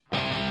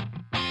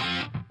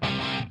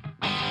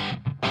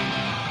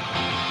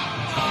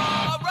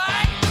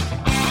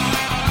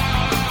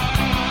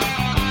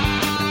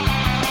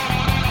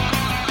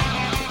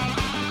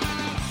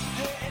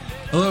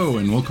Hello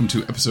and welcome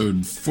to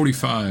episode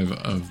 45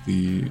 of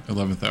the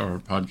 11th Hour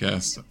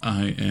podcast.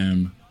 I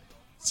am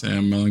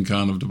Sam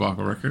Melancon of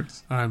Debacle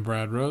Records. I'm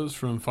Brad Rose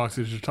from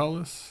Foxy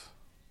Digitalis.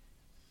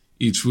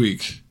 Each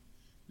week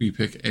we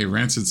pick a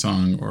Rancid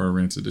song or a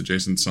Rancid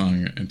adjacent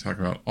song and talk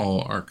about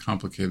all our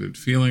complicated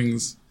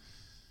feelings.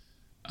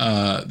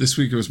 This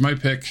week it was my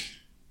pick,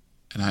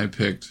 and I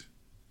picked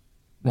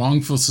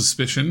Wrongful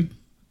Suspicion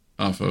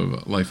off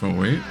of Life Won't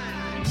Wait.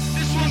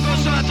 This one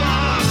goes out to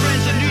all our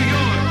friends in New York.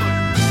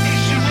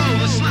 H2O,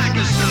 the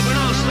slackers, Southern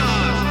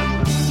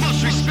All-Stars.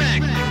 Most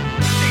respect.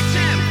 Hey,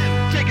 Tim,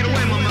 take it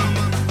away, mama.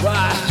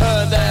 I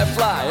heard there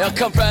fly a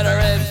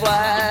Confederate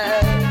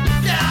flag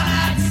down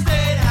at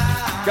State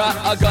House.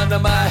 Got a gun to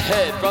my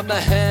head from the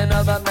hand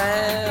of a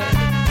man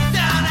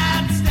down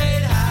at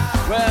State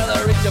House. Well,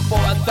 they're reaching for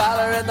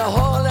 $1 in the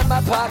hole in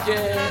my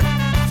pocket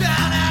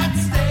down at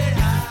State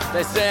House.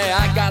 They say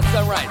I got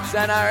some rights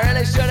and I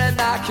really shouldn't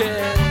knock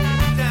it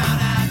down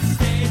at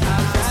State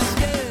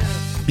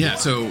House. Yeah,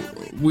 so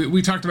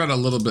we talked about it a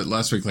little bit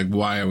last week, like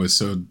why I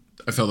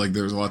felt like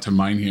there was a lot to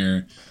mine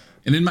here.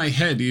 And in my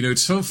head,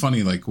 it's so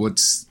funny, like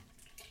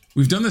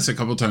we've done this a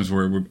couple of times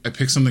where I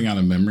pick something out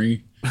of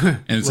memory and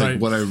it's Right.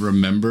 like what I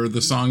remember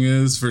the song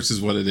is versus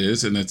what it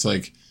is. And it's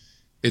like,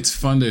 it's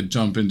fun to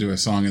jump into a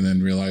song and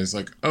then realize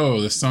like, oh,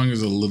 this song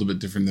is a little bit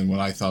different than what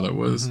I thought it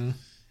was. Mm-hmm.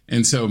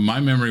 And so my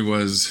memory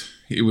was,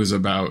 it was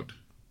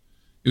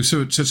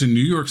such a New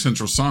York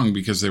Central song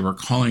because they were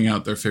calling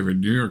out their favorite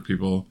New York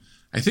people.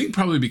 I think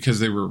probably because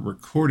they were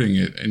recording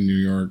it in New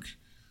York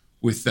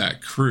with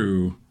that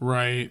crew,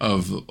 Right.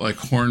 of like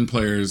horn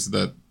players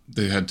that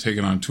they had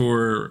taken on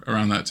tour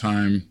around that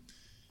time.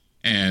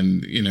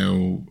 And,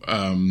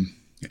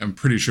 I'm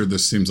pretty sure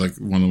this seems like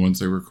one of the ones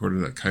they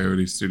recorded at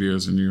Coyote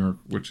Studios in New York,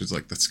 which is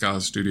like the ska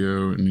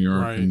studio in New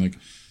York. Right. And like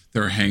they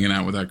were hanging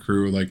out with that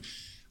crew. Like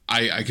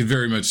I could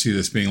very much see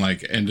this being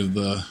like end of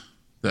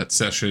that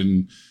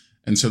session.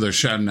 And so they're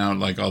shouting out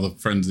like all the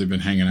friends they've been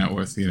hanging out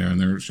with, and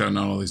they're shouting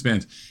out all these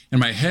bands. In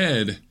my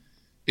head,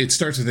 it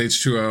starts with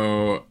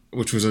H2O,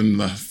 which was in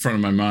the front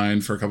of my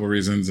mind for a couple of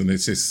reasons, and they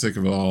say Sick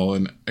of It All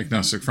and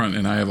Agnostic Front,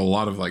 and I have a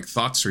lot of like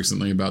thoughts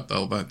recently about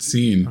that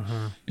scene.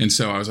 Uh-huh. And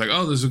so I was like,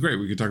 oh, this is great.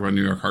 We could talk about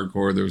New York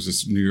hardcore. There was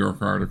this New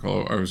Yorker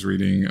article I was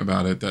reading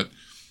about it that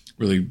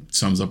really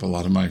sums up a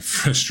lot of my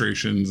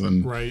frustrations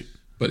and Right.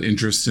 but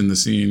interest in the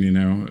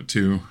scene,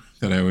 too,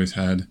 that I always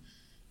had.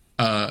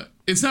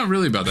 It's not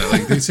really about that.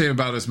 Like they say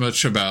about as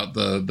much about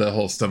the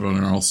whole Stubborn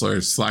and All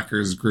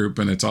Slackers group,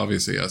 and it's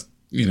obviously a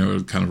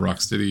kind of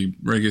rocksteady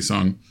reggae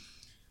song,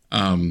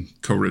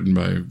 co-written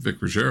by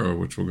Vic Ruggiero,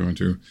 which we'll go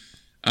into.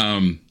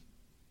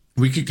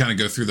 We could kind of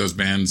go through those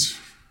bands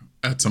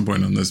at some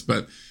point on this,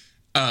 but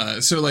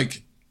so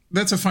like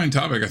that's a fine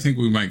topic. I think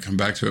we might come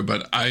back to it.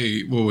 But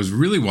what was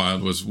really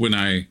wild was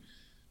when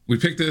we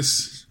picked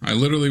this, I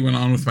literally went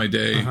on with my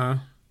day,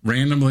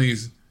 randomly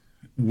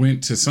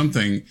went to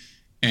something,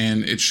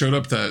 and it showed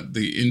up that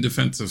the In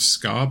Defense of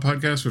Ska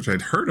podcast, which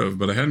I'd heard of,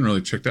 but I hadn't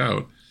really checked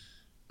out,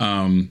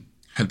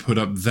 had put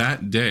up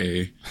that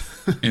day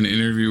an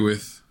interview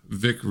with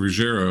Vic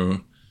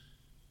Ruggiero,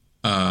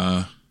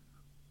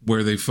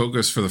 where they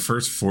focused for the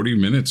first 40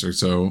 minutes or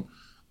so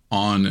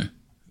on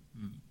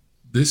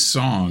this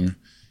song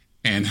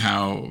and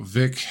how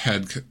Vic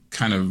had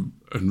kind of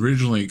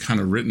originally kind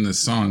of written this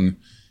song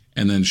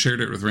and then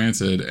shared it with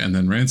Rancid, and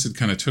then Rancid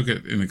kind of took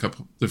it in a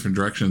couple different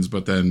directions,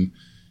 but then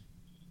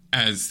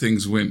as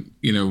things went,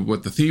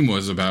 what the theme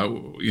was about,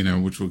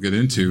 which we'll get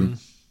into,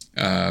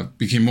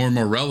 became more and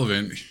more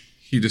relevant.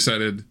 He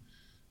decided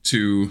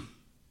to,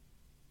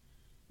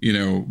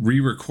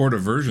 re-record a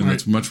version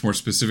that's much more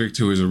specific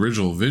to his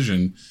original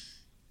vision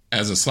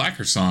as a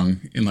Slacker song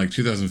in like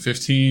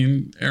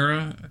 2015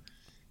 era,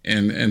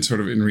 and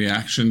sort of in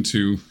reaction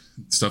to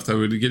stuff that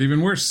would get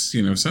even worse,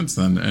 since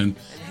then. And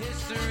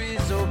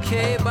History's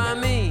okay by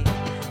me,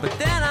 but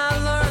then I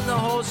learned the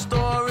whole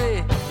story,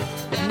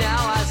 and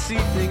now I see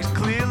things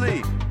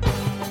clearly.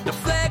 The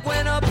flag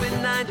went up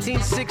in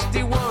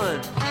 1961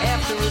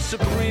 after a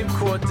Supreme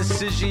Court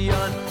decision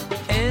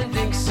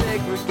ending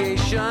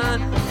segregation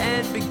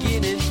and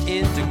beginning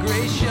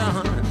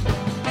integration.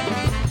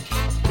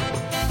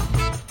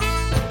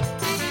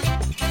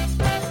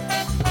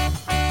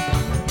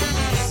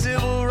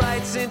 Civil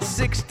rights in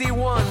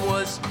 61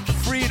 was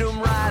freedom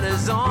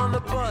riders on the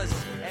bus,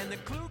 and the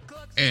Ku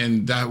Klux.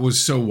 And that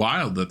was so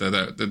wild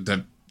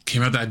that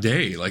came out that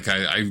day. Like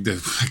I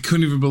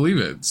couldn't even believe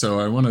it. So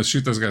I want to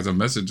shoot those guys a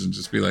message and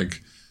just be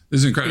like, this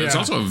is incredible. Yeah. It's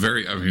also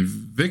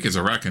Vic is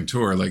a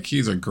raconteur. Like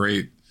he's got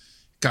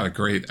a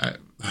great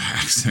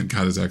accent.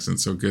 God, his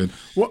accent's so good.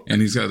 Well,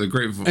 and he's got a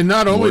great voice. And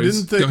not only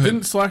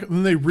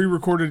then they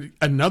re-recorded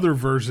another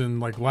version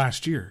like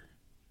last year.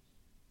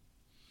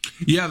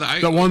 Yeah,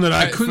 the one that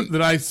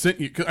I sent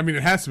you. I mean,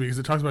 it has to be because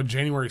it talks about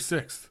January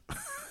 6th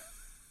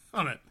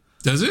on it.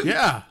 Does it?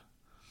 Yeah.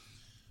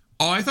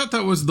 Oh, I thought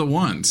that was the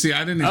one. See,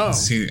 I didn't even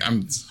see.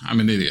 I'm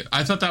an idiot.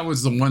 I thought that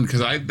was the one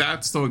because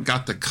that's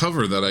got the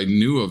cover that I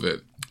knew of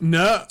it.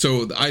 No.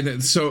 So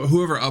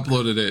whoever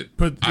uploaded it,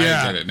 I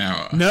get it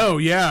now. No,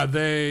 yeah,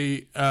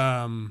 they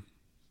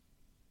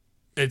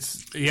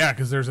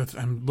because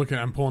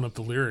I'm pulling up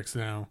the lyrics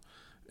now,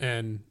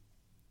 and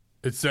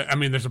it's, I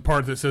mean, there's a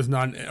part that says it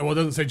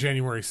doesn't say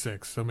January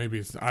 6th, so maybe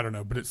it's, I don't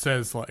know, but it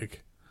says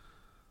like,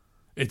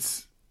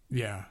 it's,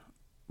 yeah.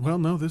 Well,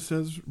 no, this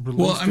says release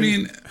Well, I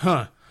mean,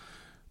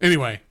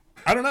 anyway,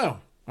 I don't know.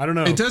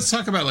 It does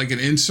talk about like an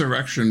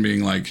insurrection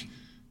being like,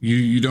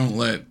 you don't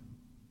let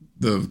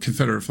the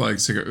Confederate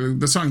flags take it.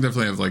 The song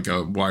definitely has like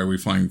why are we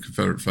flying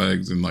Confederate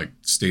flags in like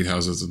state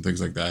houses and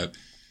things like that.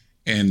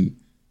 And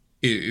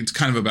it's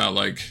kind of about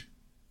like,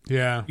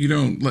 yeah, you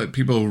don't let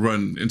people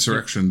run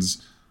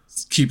insurrections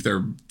keep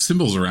their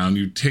symbols around.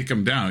 You take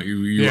them down.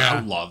 You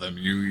outlaw them.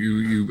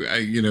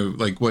 You know,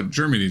 like what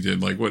Germany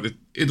did, like what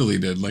Italy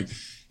did. Like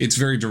it's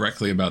very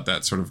directly about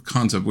that sort of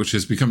concept, which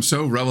has become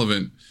so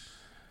relevant,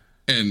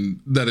 and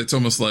that it's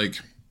almost like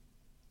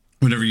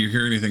whenever you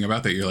hear anything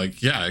about that, you're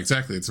like, yeah,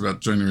 exactly. It's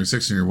about January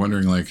 6th, and you're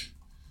wondering like,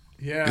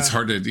 yeah, it's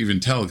hard to even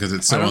tell because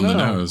it's so on the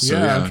nose. So,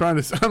 yeah, I'm trying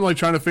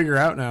to figure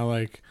out now,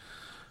 like,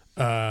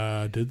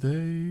 did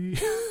they?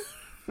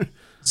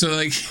 So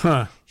like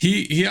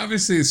he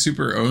obviously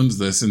super owns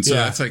this, and so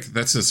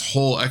that's this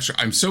whole extra.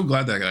 I'm so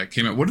glad that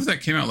came out. What if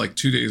that came out like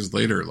 2 days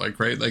later? Like,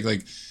 right,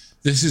 like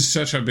this is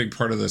such a big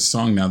part of this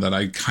song now that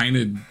I kind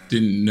of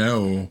didn't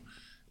know.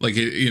 Like,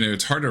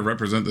 it's hard to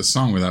represent this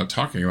song without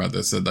talking about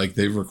this. That like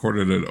they've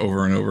recorded it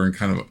over and over and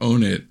kind of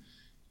own it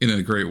in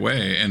a great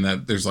way, and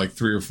that there's like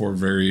 3 or 4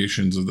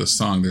 variations of this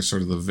song. There's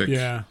sort of the Vic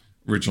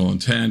original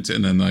intent,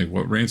 and then like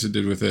what Rancid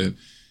did with it.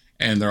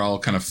 And they're all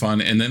kind of fun.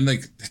 And then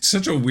like, it's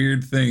such a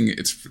weird thing.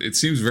 It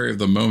seems very of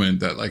the moment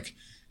that like,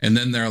 and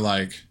then they're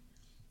like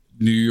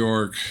New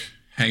York,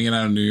 hanging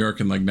out in New York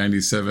in like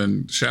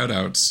 97 shout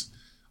outs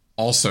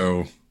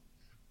also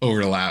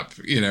overlap,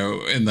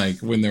 and like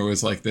when there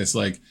was like this,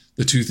 like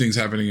the 2 things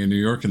happening in New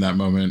York in that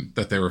moment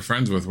that they were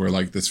friends with were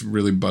like this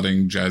really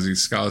budding jazzy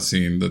ska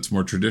scene that's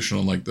more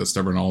traditional, like the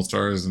Stubborn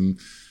All-Stars and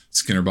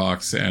Skinner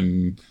Box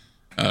and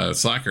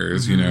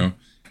Slackers,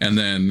 and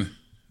then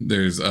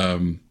there's,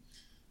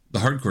 the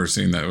hardcore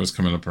scene that was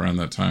coming up around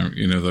that time,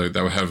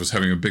 that was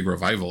having a big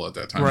revival at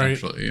that time, right.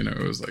 Actually, it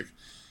was like,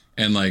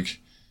 and like,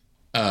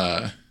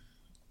 what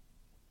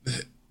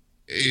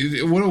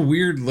a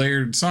weird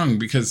layered song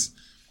because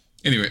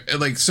anyway,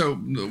 like, so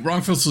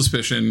Wrongful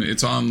Suspicion,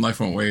 it's on Life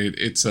Won't Wait.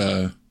 It's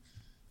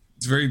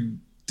very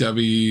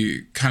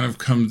dubby, kind of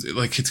comes,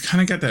 like, it's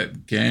kind of got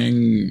that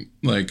gang,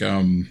 like,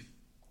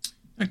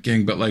 not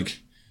gang, but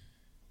like,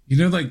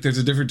 like there's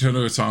a different tone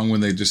of a song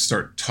when they just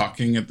start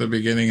talking at the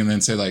beginning and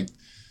then say like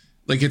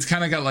it's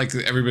kind of got like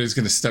everybody's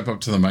going to step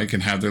up to the mic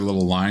and have their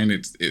little line.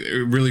 It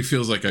really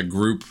feels like a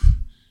group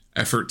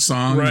effort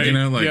song, right?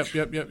 Like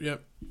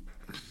yep.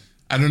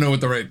 I don't know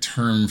what the right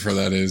term for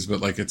that is, but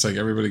like it's like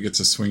everybody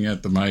gets a swing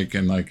at the mic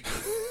and like,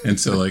 and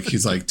so like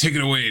he's like, take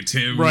it away,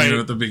 Tim. Right.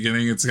 At the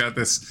beginning, it's got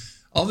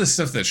all this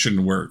stuff that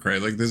shouldn't work,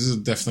 right? Like this is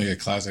definitely a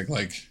classic.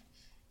 Like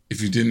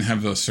if you didn't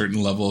have a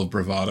certain level of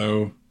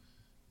bravado,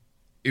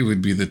 it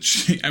would be it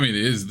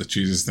is the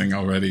cheesiest thing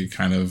already,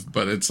 kind of,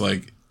 but it's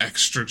like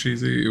extra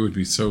cheesy. It would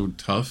be so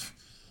tough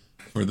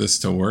for this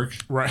to work,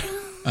 right?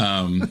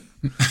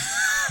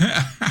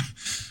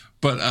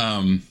 But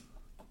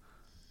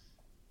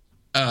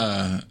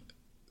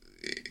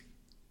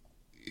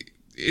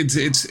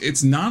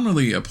it's not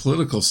really a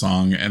political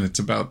song, and it's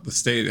about the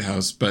state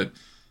house. But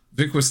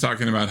Vic was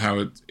talking about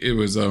how it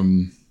was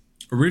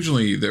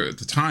originally there at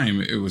the time.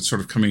 It was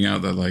sort of coming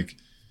out that like,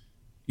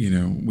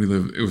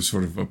 it was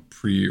sort of a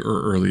pre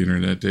or early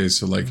internet days.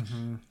 So like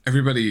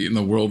everybody in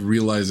the world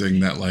realizing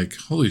that like,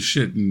 holy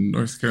shit, in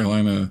North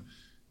Carolina,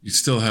 you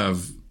still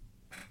have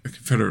a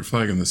Confederate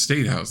flag in the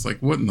state house. Like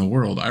what in the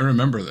world? I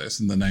remember this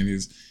in the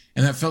 90s.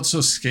 And that felt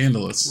so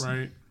scandalous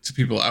to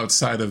people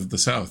outside of the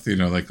South,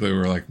 like they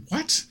were like,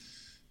 what?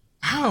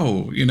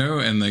 How?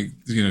 And like,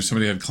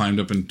 somebody had climbed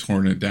up and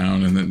torn it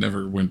down and it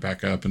never went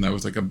back up. And that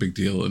was like a big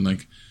deal. And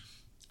like,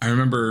 I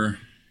remember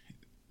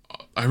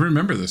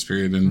this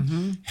period,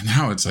 and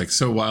now it's like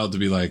so wild to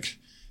be like,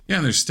 yeah,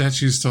 there's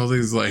statues to all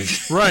these like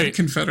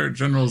Confederate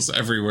generals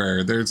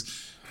everywhere.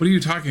 What are you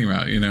talking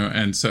about?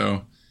 And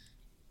so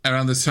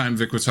around this time,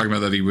 Vic was talking about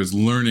that he was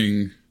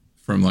learning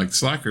from like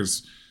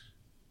Slackers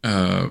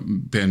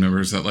band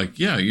members that like,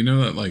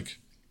 that like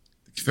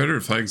the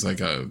Confederate flag's like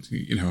a,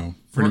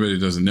 for anybody who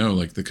doesn't know,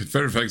 like the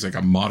Confederate flag's like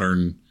a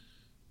modern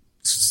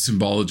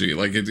symbology.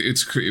 Like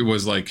it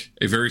was like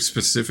a very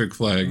specific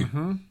flag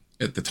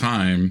at the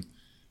time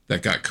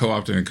that got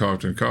co-opted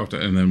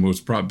and then was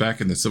brought back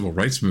in the civil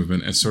rights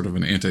movement as sort of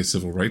an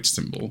anti-civil rights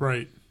symbol.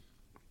 Right.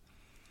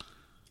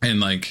 And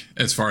like,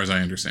 as far as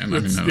I understand, I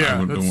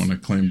don't want to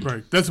claim.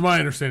 Right. That's my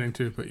understanding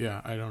too, but yeah,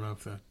 I don't know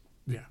if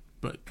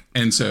but.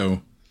 And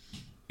so,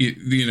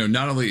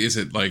 not only is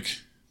it like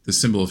the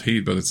symbol of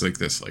hate, but it's like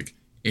this like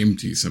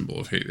empty symbol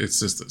of hate. It's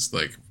just this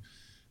like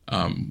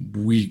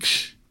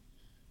weak,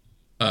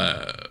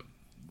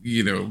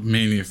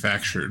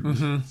 manufactured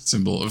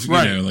symbol of,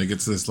 like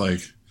it's this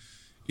like,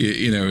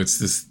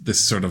 it's this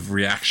sort of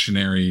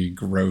reactionary,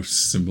 gross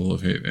symbol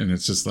of hate. And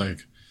it's just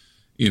like,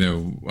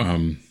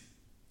 any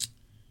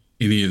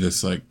of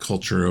this like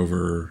culture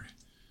over,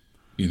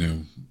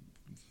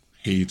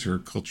 hate or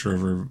culture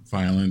over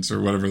violence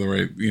or whatever the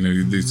right,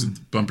 these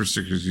bumper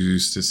stickers you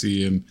used to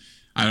see. And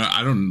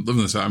I don't live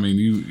in the South. I mean,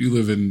 you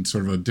live in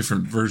sort of a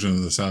different version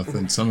of the South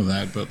than some of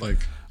that, but like.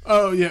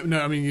 Oh yeah,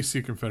 no, I mean, you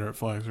see Confederate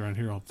flags around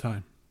here all the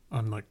time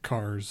on like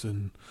cars,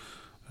 and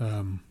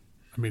I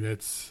mean,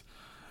 it's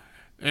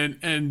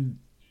and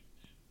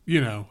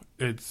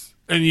it's,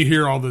 and you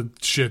hear all the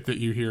shit that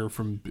you hear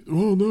from,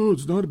 oh no,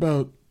 it's not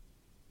about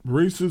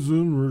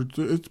racism, or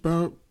it's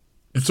about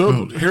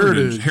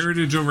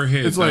heritage over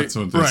hate. It's that's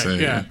like, what they right,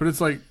 say. Yeah, but it's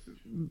like,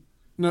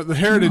 no, the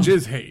heritage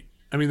is hate.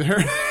 I mean, the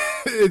heritage.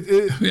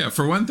 Yeah,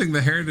 for one thing,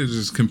 the heritage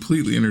is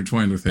completely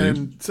intertwined with hate.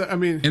 And so, I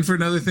mean, and for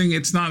another thing,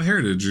 it's not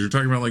heritage. You're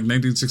talking about like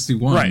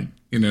 1961, right?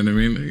 You know what I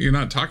mean? You're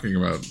not talking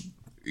about.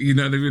 You're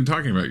not even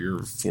talking about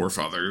your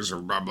forefathers or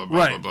blah blah blah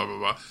right. blah blah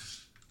blah.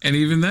 And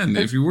even then,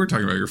 if you were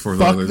talking about your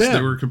forefathers,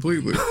 they were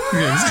completely.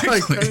 Yeah,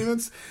 exactly. Like, I mean, and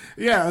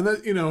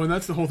that and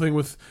that's the whole thing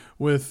with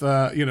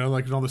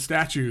like all the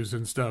statues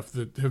and stuff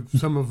that have,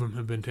 some of them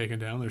have been taken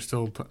down. They're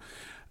still,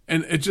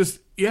 and it just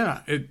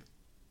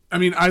I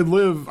mean, I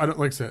don't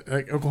like I said,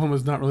 like,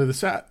 Oklahoma's not really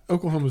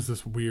Oklahoma's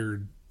this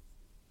weird.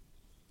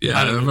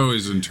 Yeah, I've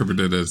always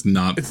interpreted it as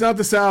not. It's not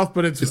the South,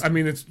 but it's I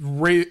mean, it's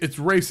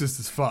racist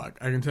as fuck.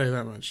 I can tell you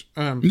that much.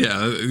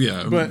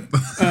 Yeah. But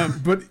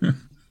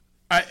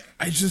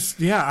I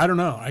just, I don't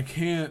know. I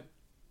can't.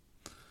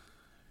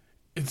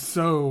 I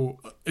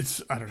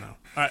don't know.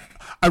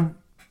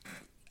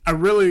 I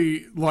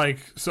really like,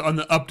 so on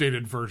the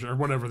updated version or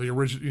whatever, the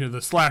original,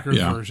 the Slackers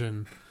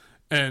version,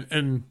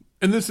 and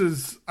this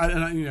is,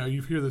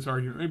 you hear this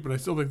argument, right? But I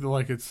still think that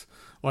like it's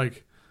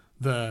like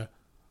they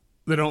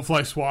don't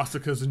fly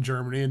swastikas in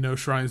Germany and no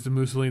shrines to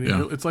Mussolini.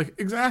 Yeah. It's like,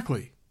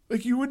 exactly,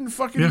 like you wouldn't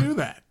fucking do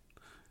that,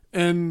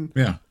 and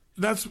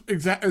that's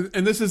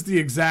and this is the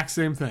exact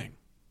same thing.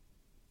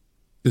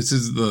 This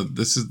is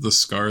the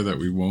scar that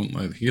we won't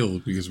let heal,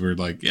 because we're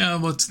like,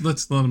 let's let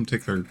them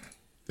take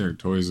their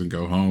toys and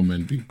go home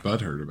and be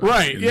butthurt about it.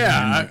 Right,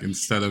 yeah. Like,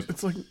 instead of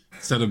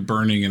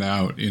burning it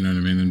out, you know what I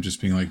mean, and just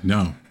being like,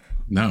 no,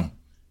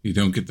 you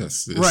don't get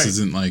this. This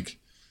isn't like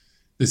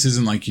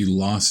you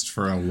lost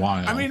for a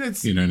while. I mean,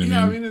 it's, you know what I mean?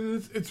 I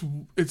mean,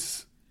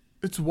 it's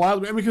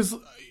wild. I mean, because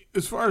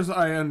as far as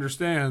I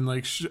understand,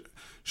 like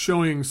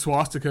showing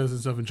swastikas and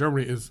stuff in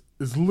Germany is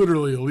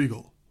literally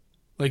illegal.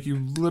 Like you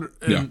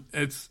literally,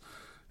 it's,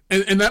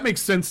 and that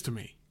makes sense to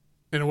me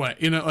in a way,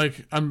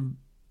 like I'm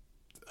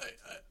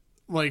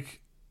like,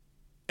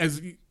 I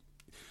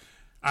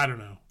don't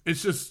know.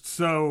 It's just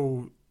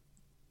so.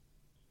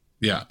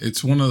 Yeah.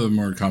 It's one of the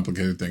more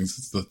complicated things.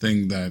 It's the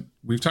thing that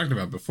we've talked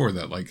about before,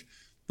 that like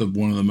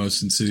one of the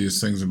most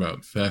insidious things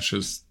about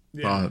fascist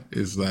thought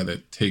is that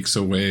it takes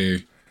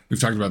away,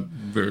 we've talked about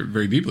very,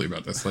 very deeply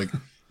about this. Like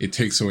it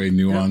takes away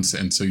nuance.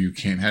 And so you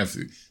can't have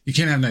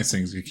nice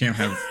things. You can't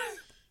have,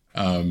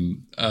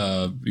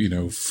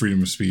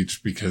 freedom of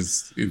speech,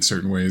 because in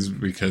certain ways,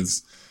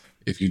 because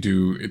if you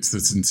do, it's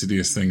this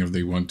insidious thing of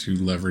they want to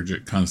leverage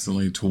it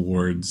constantly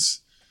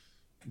towards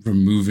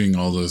removing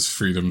all those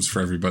freedoms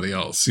for everybody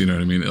else. You know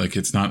what I mean? Like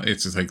it's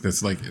just like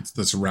this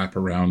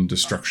wraparound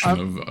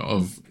destruction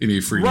of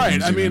any freedom.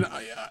 Right. I mean,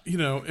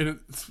 and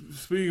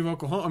speaking of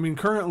Oklahoma, I mean,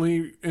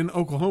 currently in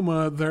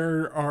Oklahoma,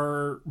 there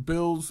are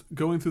bills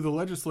going through the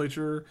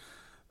legislature.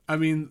 I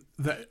mean,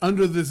 that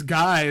under this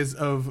guise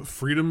of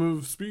freedom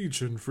of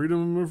speech and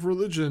freedom of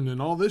religion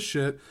and all this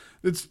shit,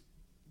 it's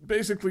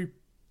basically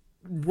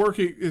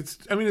working. It's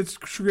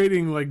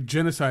creating like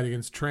genocide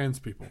against trans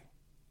people.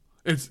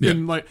 It's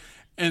it's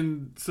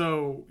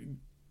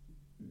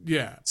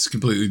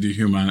completely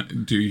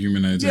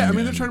dehumanizing. Yeah, I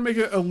mean, they're trying to make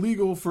it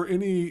illegal for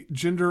any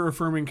gender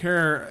affirming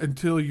care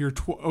until you're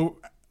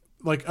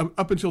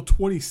up until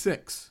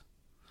 26.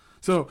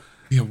 So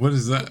what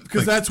is that?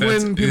 Because that's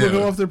when people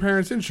go off their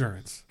parents'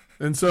 insurance.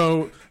 And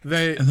so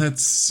and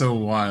that's so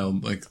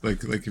wild. Like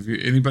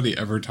if anybody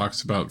ever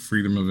talks about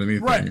freedom of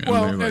anything, right? And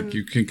they're like,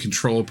 you can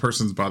control a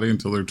person's body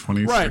until they're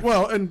 26. Right.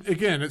 Well, and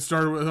again, it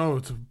started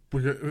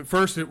with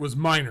first it was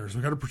minors.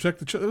 We got to protect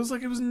the children.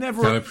 It was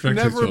never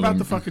about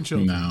the fucking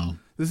children. No,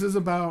 this is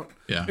about.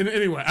 Yeah. And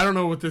anyway, I don't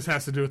know what this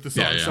has to do with the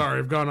song. Sorry,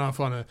 I've gone off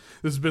on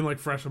this has been like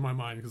fresh on my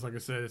mind because, like I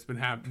said, it's been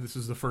happening. This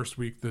is the first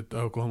week that the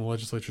Oklahoma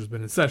legislature has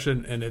been in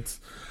session, and it's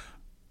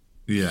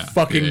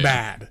fucking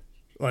bad.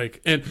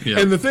 Like, and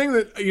the thing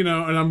that, and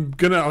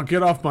I'll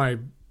get off my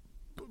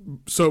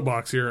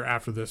soapbox here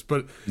after this,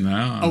 but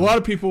a lot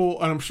of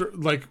people, and I'm sure,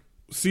 like,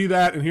 see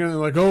that and hear, they're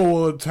like, oh,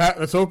 well,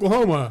 it's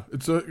Oklahoma.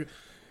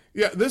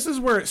 This is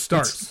where it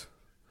starts.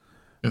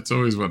 It's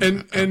always what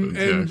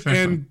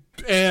happens.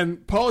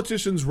 And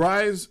politicians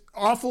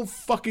awful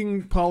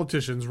fucking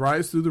politicians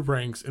rise through the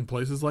ranks in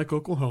places like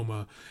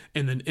Oklahoma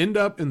and then end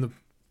up in the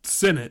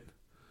Senate,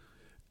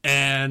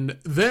 and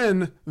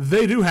then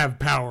they do have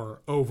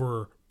power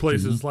over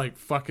places like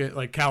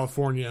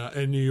California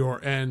and New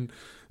York. And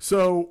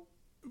so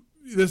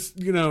this,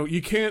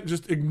 you can't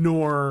just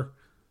ignore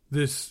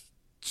this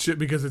shit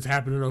because it's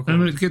happened in And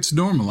Oklahoma. it gets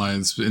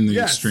normalized in the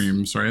Yes.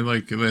 extremes, right?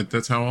 Like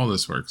that's how all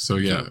this works. So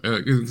yeah,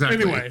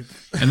 exactly. Anyway.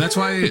 And that's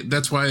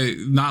why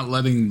not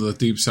letting the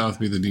Deep South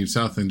be the Deep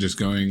South and just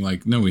going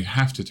like, no, we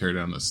have to tear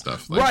down this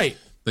stuff. Like, Right.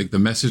 Like the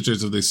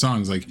messages of these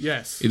songs, like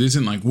Yes. it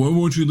isn't like, why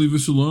won't you leave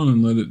us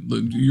alone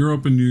and you're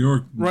up in New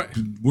York, Right.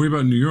 Worry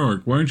about New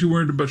York. Why aren't you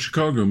worried about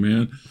Chicago,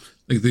 man?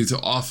 Like these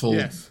awful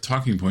Yes.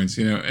 talking points.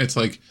 It's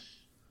like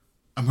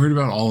I'm worried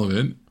about all of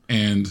it.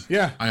 And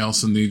Yeah. I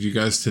also need you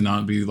guys to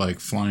not be like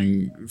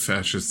flying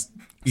fascist,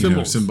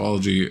 Symbols.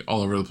 symbology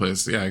all over the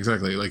place. Yeah,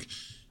 exactly. Like,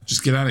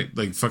 just get out of it.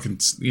 Like,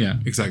 fucking, yeah,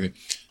 exactly.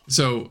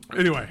 So,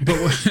 Anyway.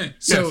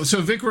 so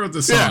Vic wrote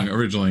the song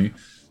originally,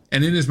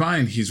 and in his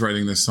mind, he's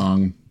writing this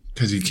song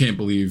because he can't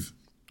believe,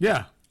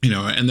 Yeah.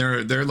 and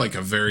they're like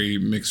a very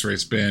mixed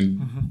race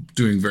band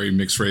doing very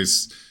mixed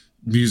race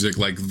music,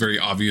 like very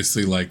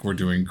obviously, like we're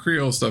doing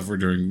Creole stuff, we're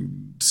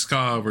doing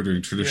ska, we're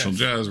doing traditional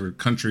jazz, we're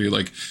country.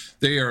 Like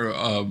they are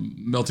a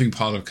melting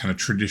pot of kind of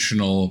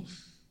traditional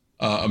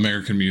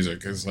American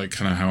music is like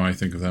kind of how I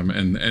think of them.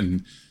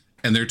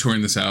 And they're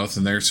touring the South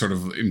and they're sort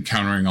of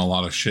encountering a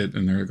lot of shit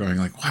and they're going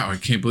like, wow, I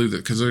can't believe that,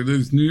 because they're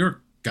these New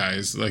York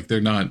guys, like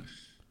they're not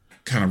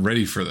kind of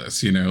ready for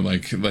this,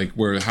 like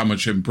where how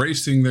much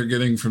embracing they're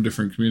getting from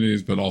different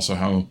communities, but also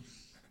how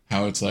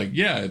it's like,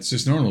 yeah, it's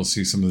just normal to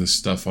see some of this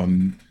stuff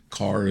on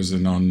cars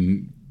and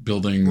on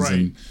buildings,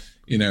 Right.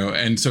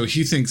 and so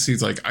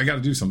he's like, I got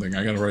to do something,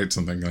 I got to write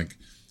something. Like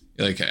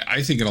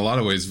I think in a lot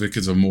of ways Vic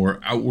is a more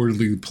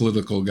outwardly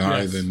political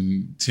guy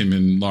than Tim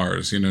and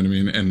Lars, you know what I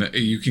mean? And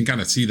you can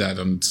kind of see that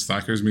on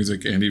Slacker's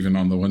music, and even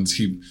on the ones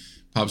he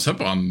pops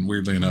up on,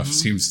 weirdly enough,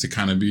 seems to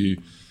kind of be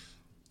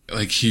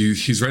like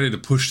he's ready to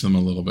push them a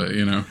little bit,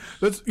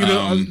 That's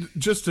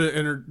just to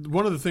enter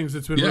one of the things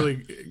that's been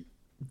really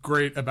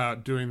great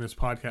about doing this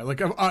podcast. Like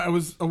I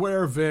was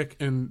aware of Vic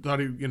and thought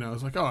he, I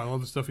was like, oh, I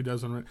love the stuff he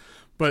does on it.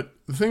 But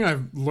the thing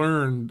I've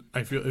learned,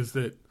 I feel, is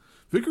that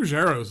Vic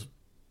Ruggiero's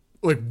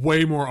like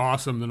way more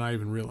awesome than I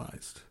even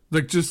realized.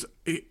 Like just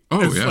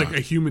like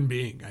a human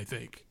being, I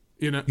think.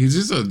 He's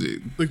just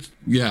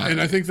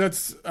and I think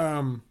that's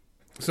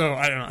so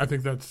I don't know. I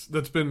think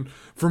that's been,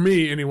 for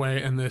me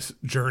anyway, and this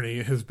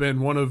journey has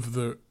been one of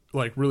the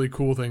like really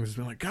cool things. Has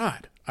been like,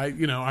 God,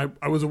 I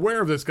was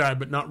aware of this guy,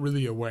 but not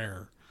really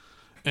aware.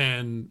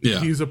 And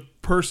he's a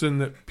person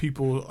that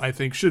people, I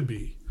think, should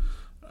be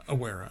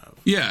aware of.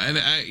 Yeah,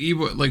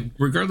 and like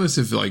regardless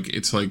if like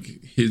it's like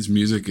his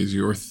music is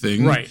your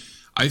thing, right?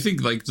 I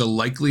think like the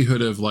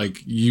likelihood of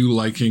like you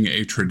liking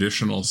a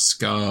traditional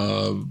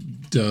ska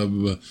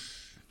dub,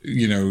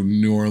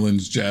 New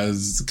Orleans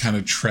jazz kind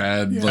of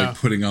trad, like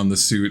putting on the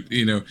suit,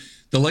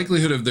 the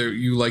likelihood of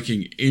you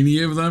liking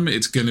any of them,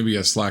 it's going to be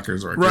a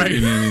Slackers record, right?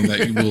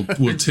 That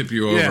will tip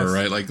you over,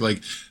 right? Like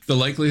the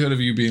likelihood of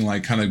you being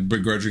like kind of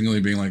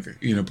begrudgingly being like,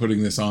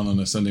 putting this on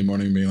a Sunday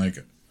morning, and being like,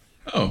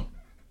 oh,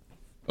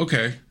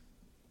 okay,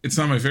 it's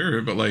not my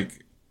favorite, but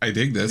like I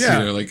dig this,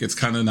 like it's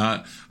kind of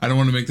not. I don't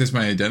want to make this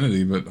my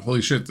identity, but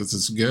holy shit, this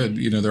is good.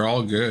 They're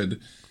all good.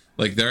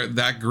 Like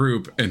that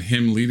group and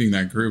him leading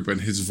that group,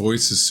 and his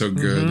voice is so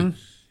good,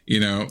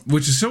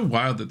 which is so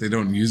wild that they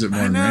don't use it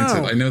more in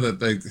Rancid. I know that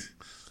like.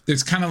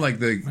 There's kind of like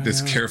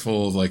this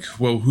careful of like,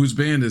 well, whose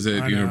band is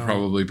it?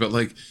 Probably, but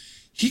like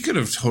he could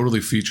have totally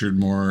featured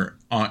more,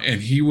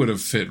 and he would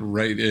have fit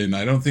right in.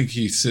 I don't think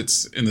he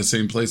sits in the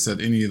same place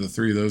that any of the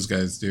three of those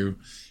guys do,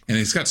 and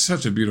he's got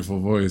such a beautiful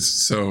voice.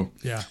 So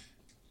yeah,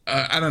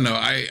 I don't know.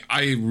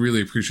 I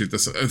really appreciate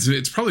this.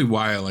 It's probably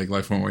why I like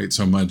Life Won't Wait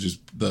so much. Is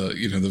the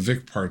the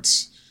Vic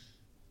parts.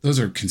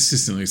 Those are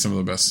consistently some of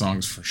the best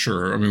songs for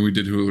sure. I mean, we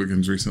did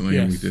Hooligans recently,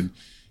 and we did.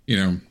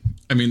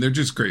 I mean, they're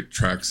just great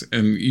tracks,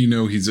 and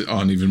he's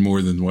on even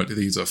more than what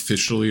he's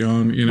officially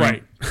on.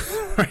 Right,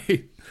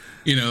 right.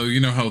 You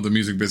know how the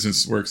music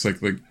business works, like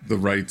the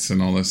rights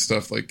and all this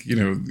stuff. Like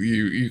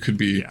you could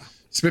be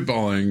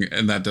spitballing,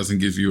 and that doesn't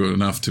give you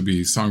enough to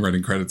be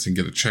songwriting credits and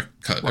get a check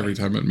cut every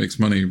time it makes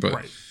money.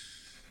 But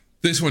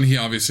this one he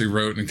obviously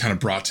wrote and kind of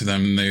brought to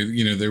them,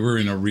 and they were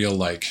in a real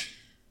like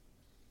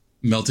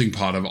melting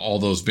pot of all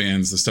those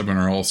bands, the Stubborn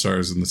All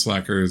Stars and the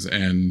Slackers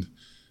and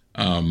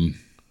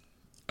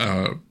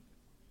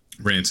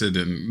Rancid,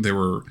 and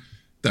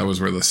that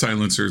was where the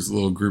Silencers,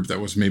 little group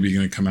that was maybe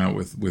going to come out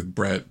with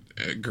Brett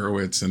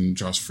Gurewitz and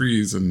Josh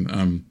Freese,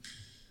 and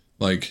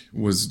like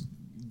was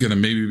going to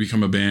maybe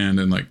become a band,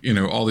 and like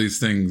all these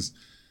things.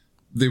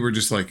 They were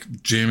just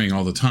like jamming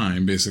all the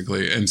time,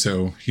 basically. And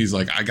so he's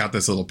like, I got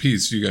this little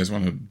piece. You guys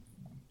want to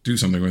do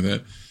something with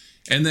it?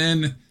 And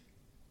then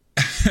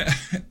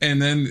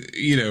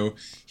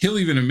he'll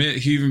even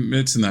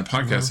admits in that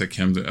podcast that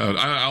Kim,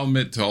 I'll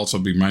admit to also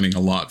be mining a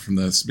lot from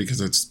this,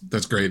 because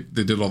that's great.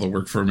 They did all the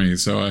work for me.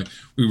 So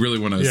we really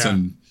want to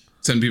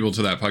send people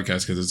to that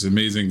podcast, because it's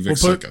amazing.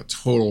 Vic's like a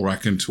total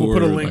raconteur. We'll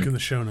put a link in the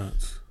show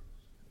notes.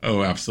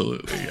 Oh,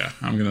 absolutely. Yeah.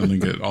 I'm going to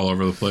link it all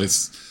over the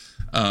place.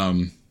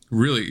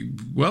 Really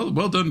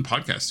well done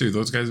podcast too.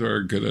 Those guys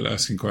are good at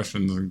asking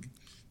questions and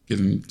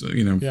getting,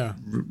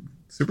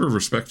 super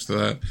respect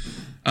to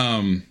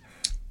that.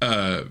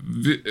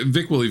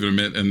 Vic will even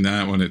admit in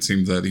that one, it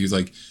seems that he's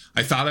like,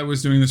 I thought I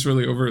was doing this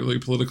really overtly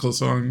political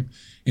song.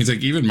 He's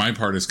like, even my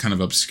part is kind of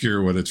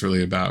obscure what it's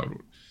really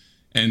about.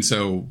 And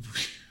so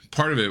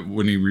part of it,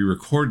 when he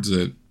re-records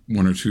it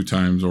one or two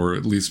times, or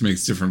at least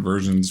makes different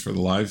versions for the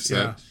live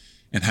set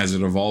and has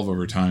it evolve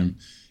over time,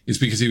 is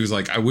because he was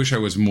like, I wish I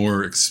was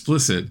more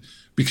explicit,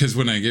 because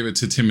when I gave it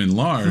to Tim and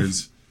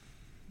Lars,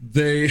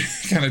 they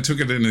kind of took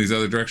it in these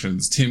other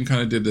directions. Tim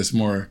kind of did this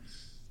more,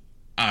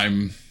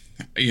 I'm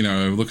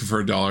looking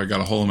for $1, got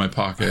a hole in my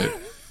pocket,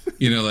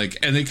 like,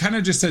 and they kind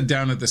of just said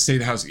down at the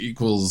State House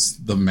equals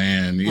the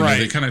man, know,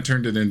 they kind of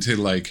turned it into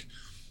like,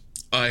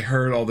 I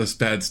heard all this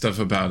bad stuff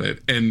about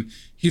it. And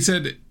he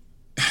said,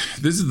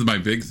 this is my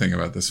big thing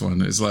about this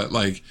one, is that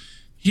like,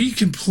 he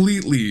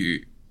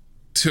completely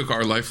took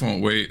our Life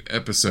Won't Wait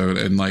episode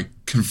and like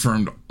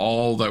confirmed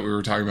all that we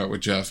were talking about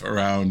with Jeff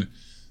around,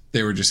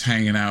 they were just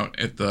hanging out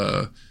at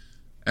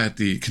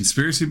the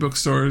conspiracy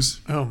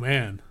bookstores. Oh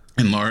man.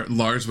 And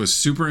Lars was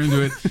super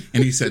into it.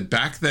 And he said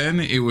back then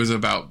it was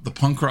about the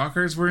punk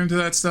rockers were into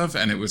that stuff,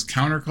 and it was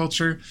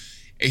counterculture.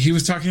 He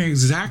was talking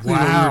exactly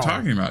what we were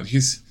talking about.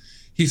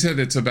 He said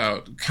it's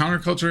about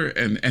counterculture,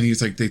 and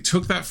he's like, they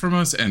took that from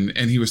us, and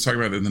he was talking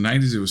about it in the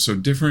 90s. It was so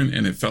different,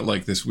 and it felt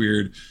like this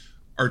weird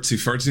artsy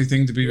fartsy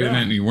thing to be in it,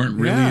 and you weren't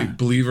really a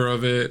believer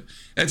of it.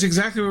 That's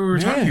exactly what we were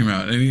talking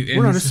about. And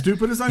we're not as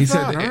stupid as I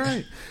thought. All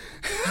right.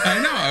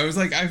 I know. I was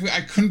like,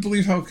 I couldn't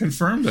believe how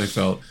confirmed I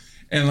felt.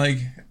 And like,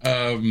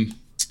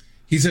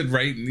 he said,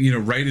 right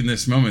in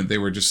this moment, they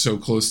were just so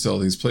close to all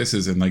these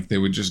places, and like they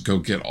would just go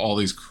get all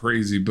these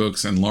crazy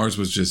books, and Lars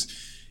was just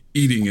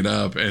eating it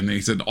up. And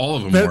he said all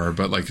of them were,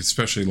 but like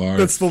especially Lars.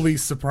 That's the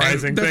least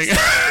surprising thing.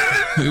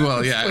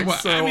 Well, yeah. Like, well,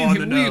 so I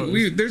mean,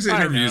 there's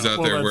interviews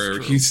out there where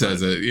true, he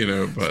says it,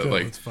 but still,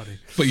 like, it's funny.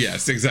 But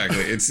yes, exactly.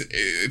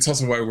 It's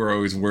also why we're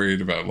always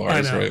worried about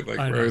Lars, right? Like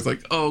we're always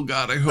like, oh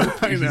God, I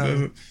hope. I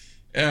know.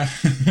 Yeah.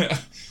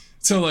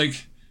 So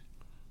like,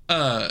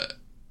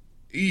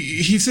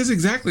 he says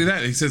exactly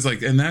that. He says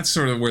like, and that's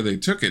sort of where they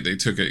took it. They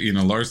took it,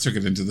 Lars took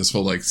it into this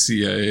whole like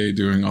CIA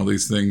doing all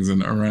these things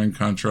and Iran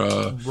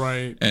Contra,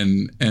 right?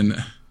 And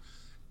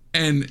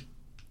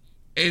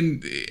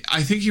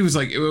I think he was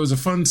like, it was a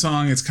fun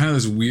song. It's kind of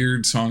this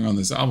weird song on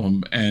this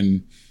album,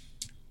 and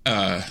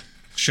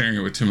sharing it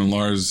with Tim and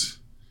Lars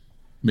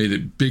made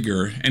it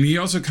bigger. And he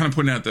also kind of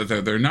pointed out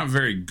that they're not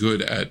very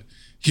good at.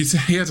 He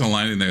has a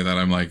line in there that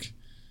I'm like,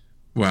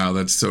 wow,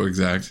 that's so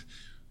exact.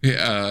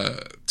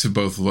 To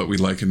both what we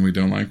like and we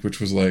don't like, which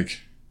was like,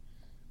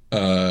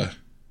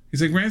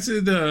 he's like,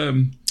 Rancid, they're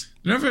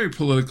not very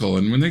political,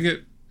 and when they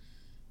get,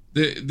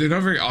 they're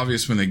not very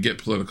obvious when they get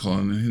political,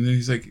 and then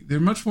he's like, they're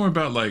much more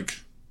about like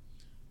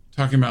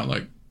talking about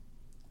like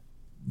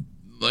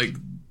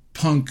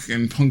punk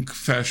and punk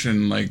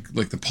fashion, like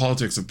the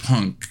politics of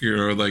punk,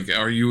 like,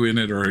 are you in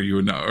it or are you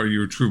not? Are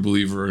you a true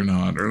believer or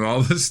not? Or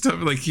all this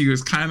stuff. Like he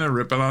was kind of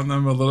ripping on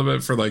them a little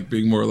bit for like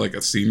being more like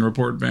a scene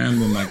report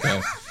band than like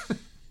a.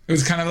 It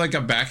was kind of like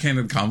a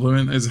backhanded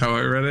compliment, is how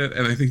I read it,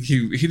 and I think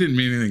he didn't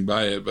mean anything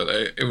by it, but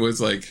it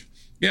was like,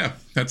 yeah,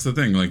 that's the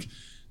thing. Like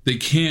they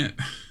can't,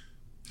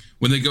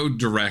 when they go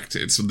direct,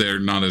 they're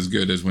not as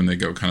good as when they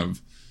go kind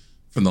of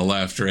from the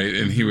left, right?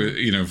 And he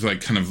was,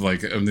 like kind of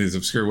like in these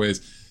obscure ways.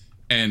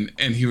 And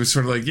he was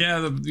sort of like,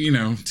 yeah,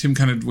 Tim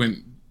kind of went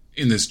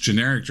in this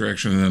generic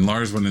direction, and then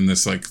Lars went in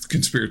this like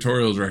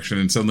conspiratorial direction,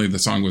 and suddenly the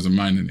song wasn't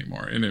mine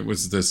anymore. And it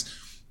was this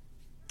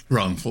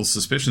Wrongful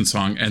Suspicion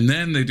song. And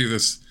then they do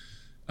this,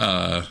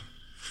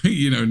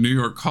 New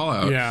York call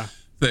out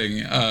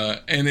thing.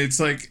 And it's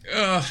like,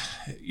 I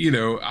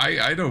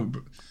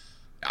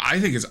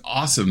think it's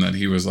awesome that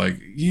he was like,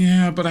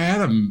 yeah, but I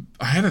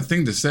had a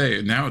thing to say,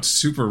 and now it's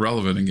super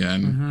relevant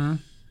again. Mm-hmm.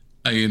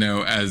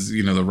 As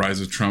the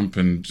rise of Trump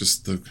and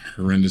just the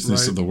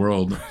horrendousness of the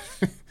world,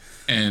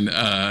 and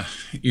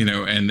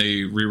and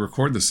they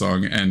re-record the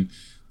song, and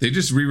they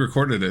just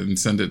re-recorded it and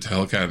sent it to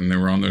Hellcat, and they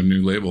were on their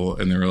new label,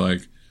 and they were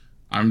like,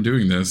 I'm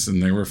doing this,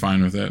 and they were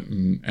fine with it,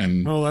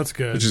 and oh, that's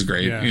good, which is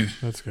great. Yeah,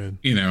 that's good.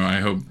 I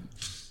hope,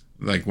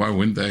 like, why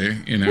wouldn't they?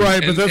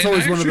 Right, but that's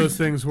always one of those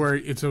things where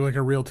it's like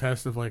a real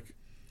test of like,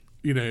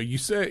 you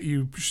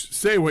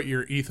say what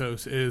your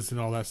ethos is and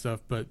all that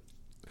stuff, but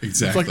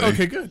exactly, it's like,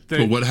 okay, good.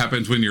 But what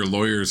happens when your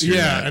lawyers hear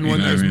that? And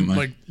when there's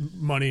like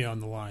money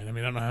on the line? I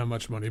mean, I don't know how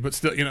much money, but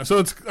still, so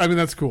it's. I mean,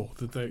 that's cool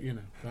that they,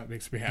 that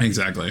makes me happy.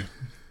 Exactly.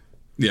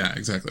 Yeah,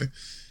 exactly.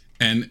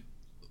 And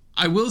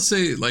I will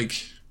say,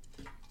 like,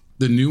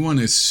 the new one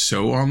is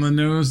so on the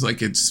nose.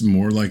 Like, it's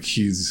more like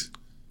he's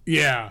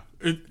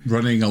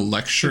running a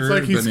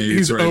lecture than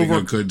he's writing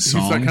a good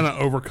song. He's like kind of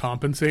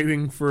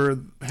overcompensating for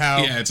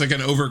how. Yeah, it's like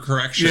an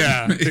overcorrection.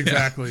 Yeah,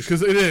 exactly.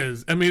 Because it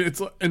is. I mean, it's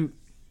and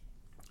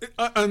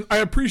I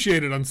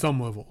appreciate it on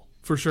some level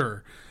for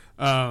sure.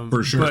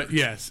 For sure. But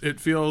yes,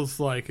 it feels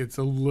like it's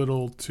a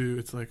little too.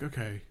 It's like,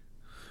 okay,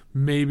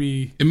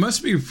 maybe it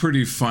must be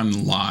pretty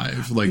fun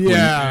live. Like,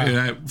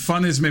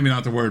 fun is maybe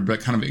not the word, but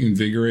kind of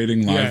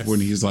invigorating live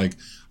when he's like,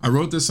 I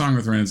wrote this song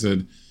with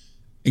Rancid,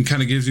 and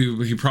kind of gives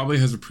you, he probably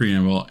has a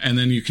preamble, and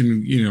then you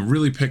can,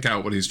 really pick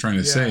out what he's trying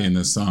to say in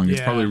this song.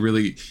 It's probably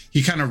really,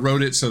 he kind of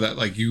wrote it so that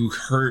like you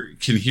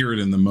can hear it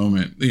in the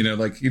moment,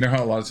 like,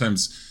 how a lot of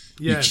times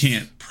you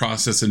can't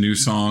process a new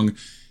song.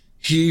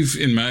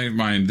 In my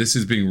mind, this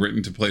is being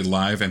written to play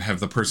live and have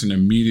the person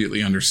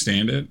immediately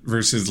understand it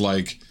versus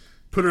like,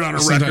 put it on a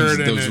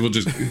record. Those will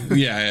just,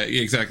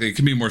 exactly. It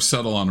can be more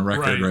subtle on a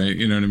record, right?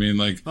 You know what I mean?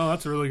 Like, oh,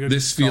 that's a really good.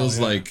 This feels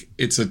like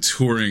it's a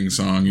touring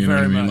song. You know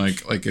what I mean?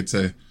 Like it's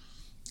a,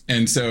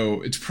 and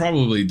so it's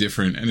probably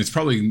different. And it's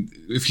probably,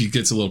 if he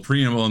gets a little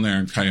preamble in there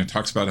and kind of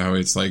talks about how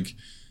it's like,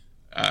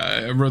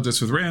 I wrote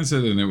this with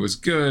Rancid and it was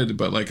good,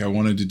 but like I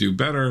wanted to do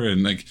better,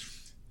 and like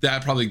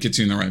that probably gets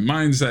you in the right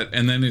mindset.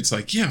 And then it's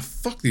like, yeah,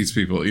 fuck these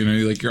people.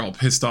 Like you're all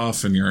pissed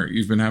off and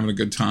you've been having a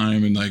good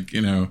time, and like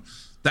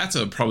that's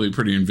a probably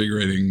pretty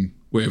invigorating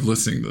way of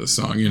listening to the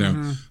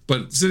song,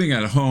 But sitting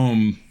at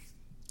home,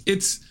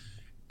 it's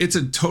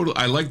a total,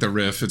 I like the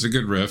riff. It's a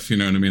good riff, you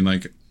know what I mean?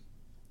 Like,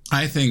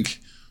 I think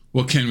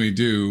What Can We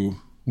Do,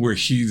 where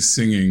he's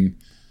singing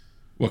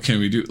What Can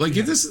We Do? Like,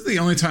 this is the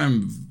only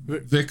time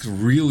Vic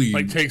really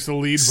like takes the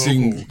lead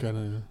vocal kind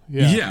of.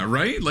 Yeah,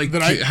 right? Like,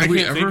 that have we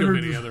can't ever think heard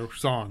of any other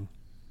song?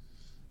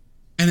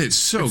 And it's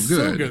so good.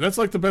 So good. That's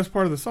like the best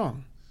part of the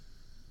song.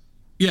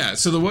 Yeah,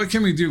 so the What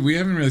Can We Do, we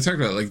haven't really talked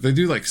about it. Like, they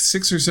do like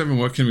 6 or 7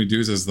 What Can We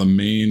Do's as the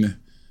main.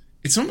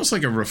 It's almost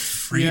like a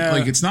refrain. Yeah.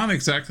 Like, it's not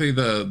exactly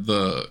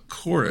the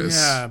chorus.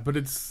 Yeah, but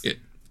it's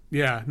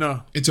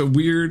it's a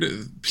weird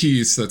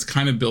piece that's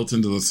kind of built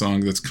into the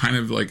song, that's kind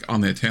of like on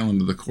the tail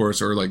end of the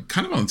chorus, or like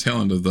kind of on the tail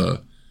end of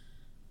the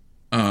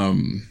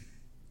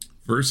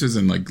verses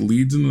and like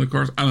leads into the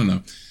chorus. I don't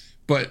know.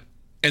 But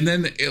and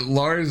then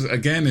Lars,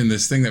 again, in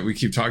this thing that we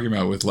keep talking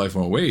about with Life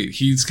Won't Wait,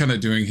 he's kind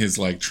of doing his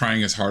like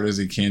trying as hard as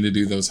he can to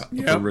do those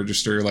upper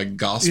register like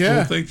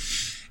gospel thing.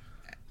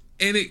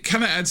 And it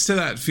kind of adds to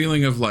that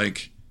feeling of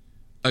like,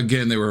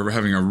 again, they were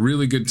having a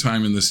really good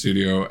time in the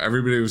studio.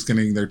 Everybody was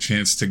getting their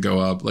chance to go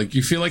up. Like,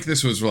 you feel like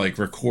this was like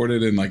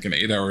recorded in like an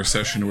 8-hour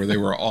session where they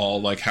were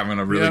all like having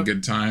a really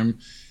good time.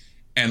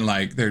 And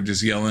like, they're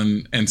just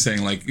yelling and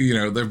saying like,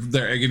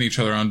 they're egging each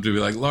other on to be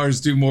like, Lars,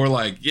 do more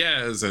like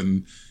yes.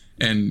 And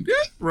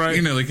right,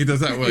 like he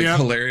does that like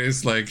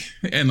hilarious like,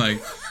 and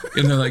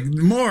they're like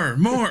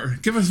more,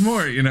 give us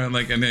more, and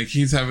like, and like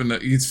he's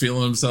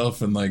feeling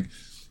himself, and like,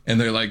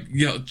 and they're like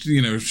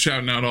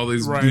shouting out all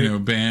these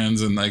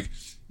bands, and like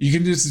you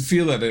can just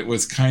feel that it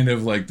was kind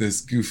of like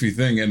this goofy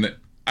thing. And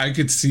I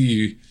could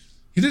see,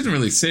 he didn't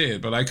really say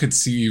it, but I could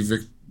see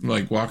Vic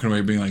like walking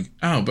away being like,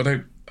 oh, but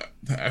I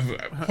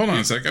hold on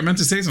a sec, I meant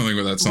to say something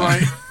with that song.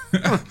 Right.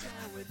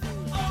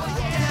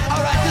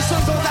 Alright, this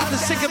one goes out to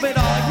sick of it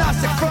all.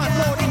 Agnostic front,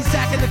 Lord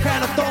Isaac and the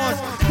crown of thorns.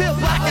 Bill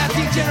Black,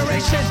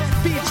 Degeneration,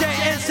 BJ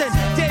Ensign,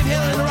 Dave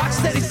Hill and the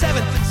Rocksteady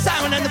 7,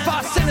 Simon and the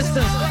Boss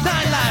Sinisters, 9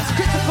 Lives,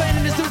 Christopher Payne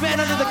and his new band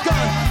Under the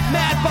Gun,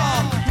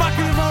 Madball, Marky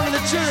Ramone and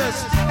the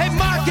Juniors. Hey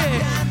Marky,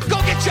 go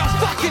get your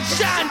fucking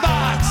shine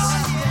box!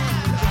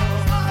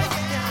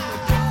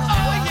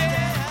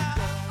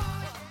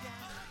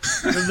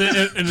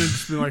 And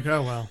it's been like,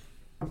 oh well.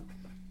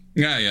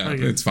 Yeah,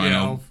 it's fine.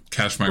 I'll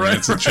cash my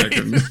rancid check.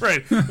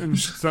 Right. And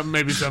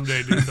maybe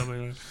someday do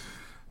something like that.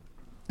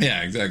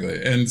 Yeah,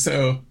 exactly. And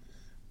so,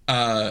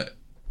 like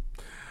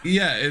I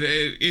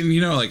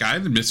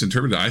had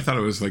misinterpreted it. I thought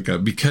it was like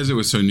because it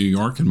was so New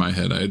York in my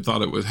head, I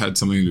thought it had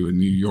something to do with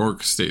New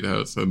York State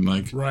House. And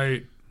like,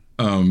 right.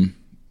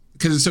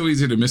 Because it's so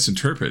easy to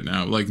misinterpret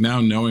now. Like,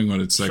 now knowing what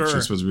it's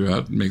actually supposed to be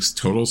about makes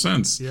total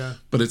sense. Yeah.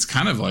 But it's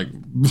kind of like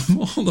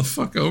all the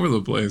fuck over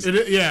the place. I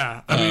mean, it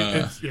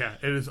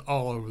is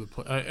all over the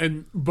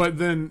place. But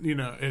then,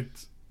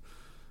 it's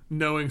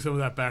knowing some of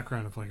that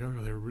background of like, oh,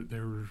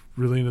 they were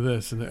really into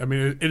this. And I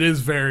mean, it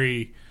is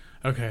very,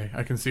 okay,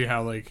 I can see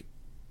how like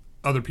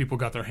other people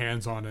got their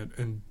hands on it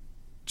and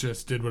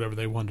just did whatever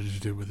they wanted to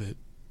do with it.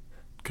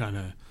 Kind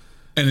of.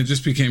 And it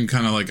just became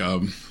kind of like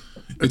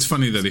it's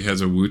funny that he has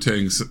a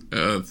Wu-Tang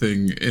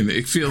thing, and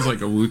it feels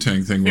like a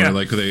Wu-Tang thing where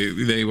like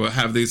they will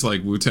have these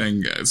like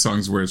Wu-Tang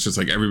songs where it's just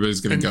like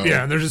everybody's gonna go,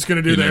 and they're just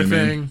gonna do their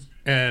thing,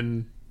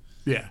 and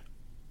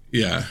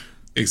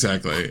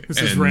exactly. This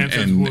is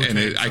Rancid's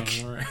Wu-Tang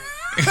song, right?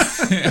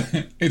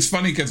 It's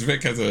funny because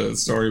Vic has a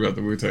story about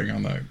the Wu-Tang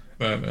on that,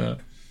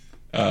 but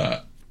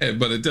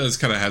it does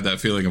kind of have that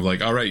feeling of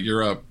like, all right,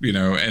 you're up,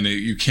 and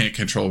you can't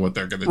control what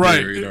they're gonna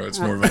do, it's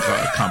more of a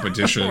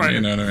competition, right.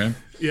 You know what I mean?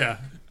 Yeah.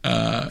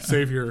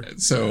 Savior.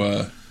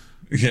 So,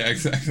 yeah,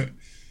 exactly.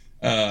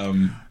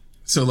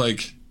 So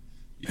like,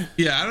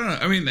 yeah, I don't know.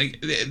 I mean, like,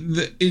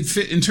 it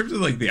fit in terms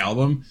of like the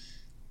album.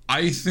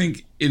 I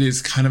think it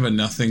is kind of a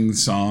nothing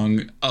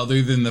song,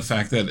 other than the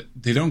fact that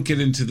they don't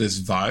get into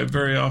this vibe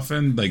very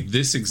often. Like,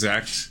 this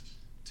exact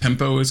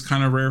tempo is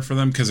kind of rare for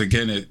them because,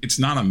 again, it's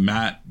not a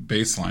Matt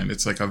bass line.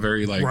 It's like a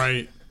very like.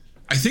 Right.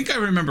 I think I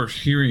remember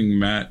hearing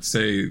Matt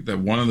say that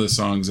one of the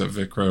songs that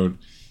Vic wrote,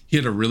 he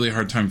had a really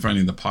hard time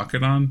finding the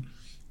pocket on.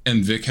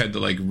 And Vic had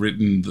like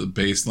written the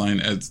bass line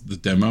as the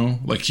demo,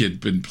 like he had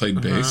been played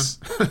bass,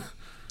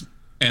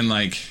 and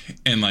like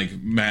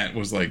Matt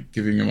was like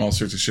giving him all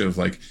sorts of shit of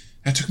like,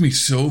 that took me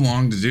so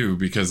long to do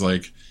because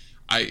like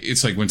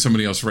it's like when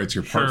somebody else writes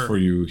your part for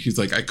you, he's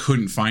like, I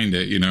couldn't find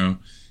it, you know?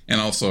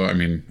 And also, I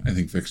mean, I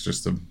think Vic's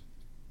just a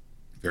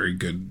very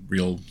good,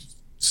 real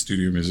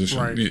studio musician,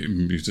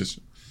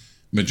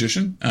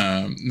 magician.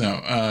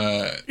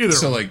 Either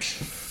so or. Like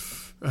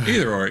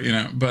either or, you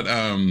know, but,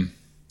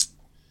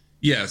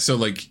 yeah. So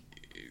like,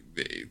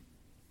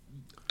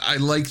 I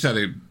like that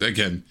it,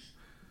 again,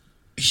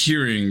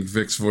 hearing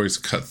Vic's voice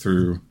cut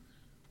through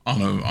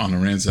on a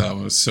Rancid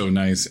album was so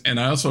nice. And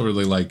I also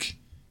really like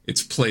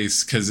its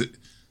place because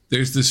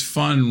there's this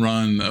fun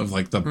run of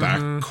like the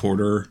back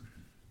quarter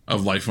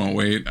of Life Won't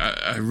Wait.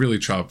 I really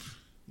chop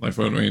Life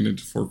Won't Wait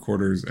into 4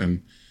 quarters,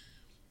 and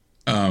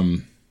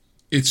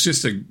it's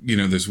just a, you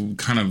know, this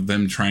kind of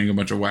them trying a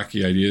bunch of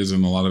wacky ideas,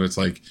 and a lot of it's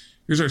like,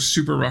 here's our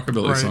super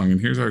rockabilly song,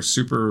 and here's our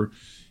super,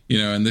 you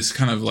know, and this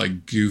kind of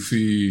like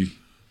goofy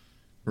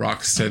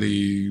rock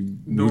steady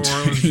New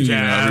Orleans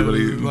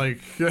jazz,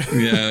 like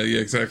yeah,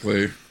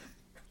 exactly.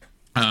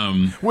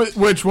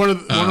 Which one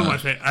of my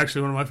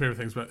favorite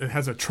things, but it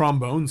has a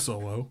trombone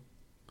solo,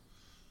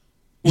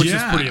 which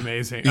is pretty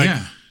amazing. Like,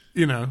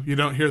 you know, you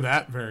don't hear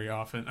that very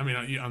often. I mean,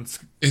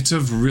 it's a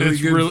really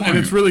good point.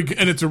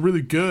 And it's a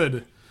really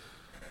good,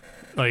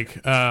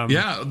 like,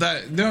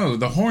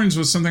 the horns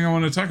was something I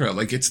want to talk about.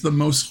 Like, it's the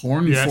most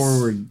horn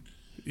forward.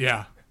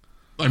 Yeah.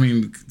 I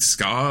mean,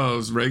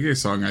 ska's reggae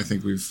song, I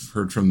think we've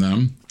heard from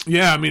them.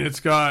 Yeah, I mean,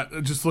 it's got,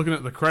 just looking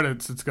at the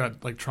credits, it's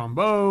got like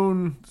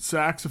trombone,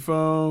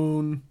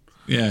 saxophone.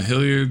 Yeah,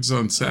 Hilliard's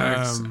on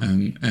sax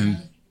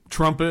and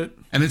trumpet.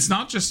 And it's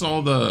not just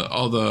all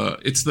the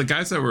it's the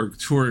guys that were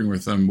touring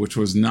with them, which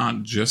was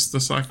not just the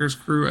Slackers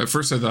crew. At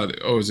first I thought,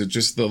 oh, is it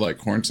just the like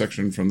horn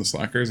section from the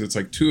Slackers? It's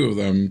like 2 of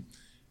them,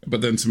 but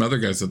then some other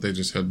guys that they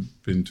just had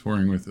been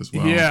touring with as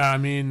well. Yeah, I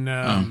mean,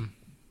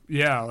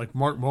 like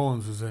Mark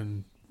Mullins was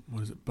in,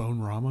 what is it, Bone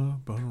Rama?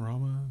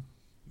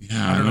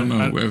 Yeah, I don't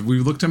know. We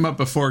looked him up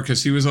before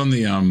because he was on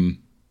the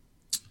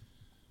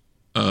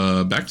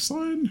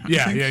Backslide.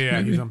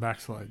 Yeah. He's on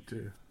Backslide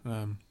too.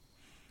 God,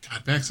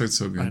 Backside's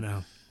so good. I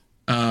know.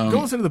 Go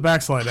listen to the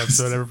Backslide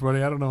episode,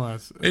 everybody. I don't know why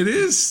it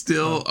is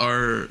still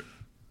our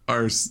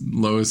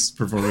lowest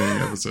performing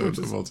episode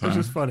of all time. Which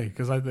is funny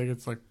because I think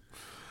it's like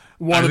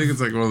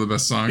it's like one of the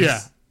best songs.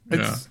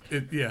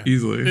 Yeah,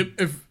 easily.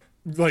 If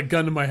like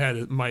gun to my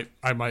head,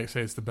 I might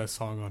say it's the best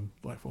song on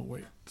Life Won't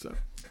Wait. So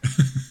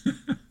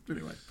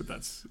anyway, but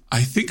that's.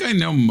 I think I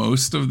know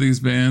most of these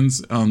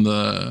bands on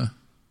the.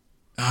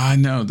 I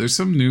know there's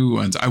some new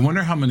ones. I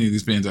wonder how many of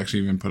these bands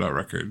actually even put out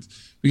records,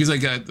 because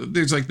like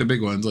there's like the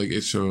big ones like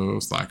It Show,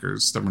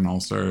 Slackers, Stubborn All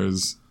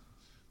Stars,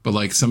 but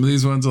like some of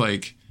these ones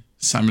like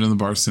Simon and the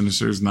Bar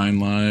Sinisters, 9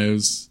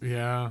 Lives.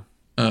 Yeah.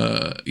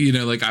 You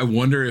know, like I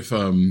wonder if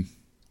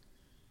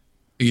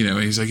you know,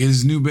 he's like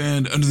his new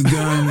band Under the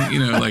Gun.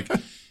 You know, like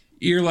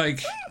you're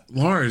like,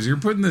 Lars, you're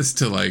putting this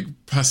to like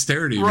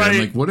posterity, man.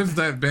 Like, what if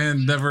that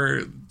band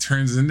never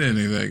turns into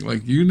anything?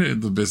 Like, you know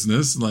the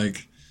business.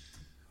 Like,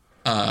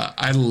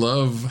 I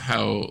love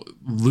how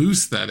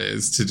loose that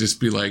is to just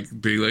be like,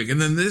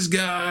 and then this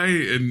guy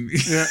and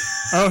yeah.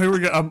 Oh, here we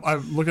go.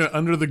 I'm looking at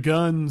Under the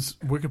Gun's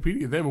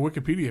Wikipedia. They have a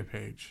Wikipedia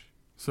page.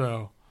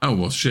 So. Oh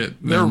well,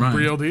 shit. They're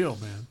real deal,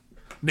 man.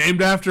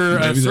 Named after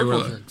a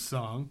Circle Jerk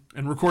song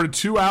and recorded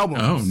 2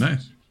 albums. Oh,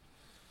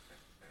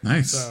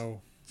 nice.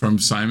 So from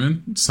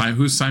Simon.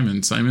 Who's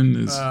Simon? Simon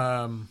is.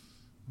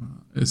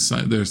 Is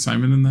there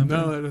Simon in that?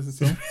 No, that doesn't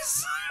say.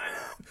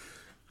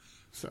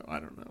 So I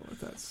don't know what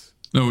that's.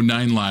 No,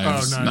 9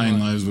 Lives. Oh, 9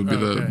 Lives would be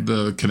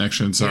the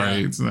connection.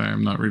 Sorry,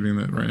 I'm not reading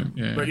that right.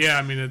 Yeah. But yeah,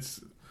 I mean, it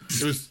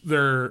was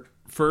their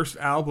first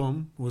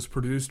album was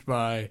produced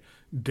by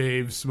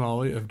Dave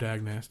Smalley of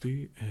Dag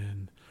Nasty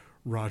and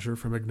Roger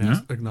from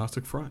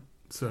Agnostic Front.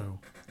 So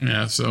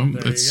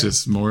it's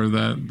just more of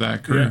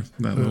that crew,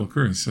 little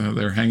crew. So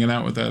they're hanging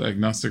out with that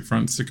Agnostic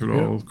Front, Sick of It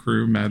All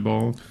crew,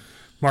 Madball,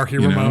 Marky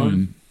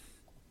Ramone,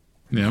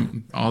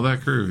 all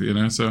that crew. You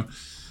know, so.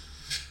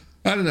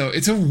 I don't know.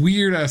 It's a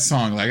weird ass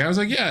song. Like I was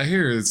like, yeah,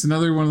 here, it's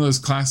another one of those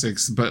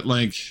classics. But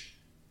like,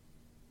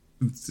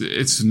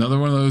 it's another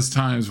one of those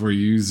times where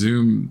you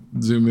zoom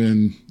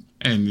in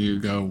and you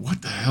go,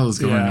 what the hell is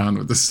going on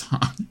with this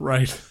song?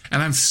 Right.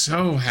 And I'm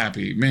so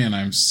happy, man.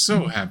 I'm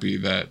so happy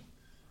that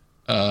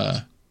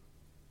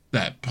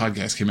that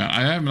podcast came out.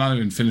 I have not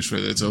even finished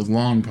with it. It's a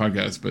long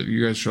podcast, but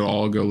you guys should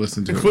all go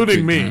listen to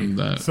including it, including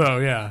me. So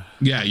yeah,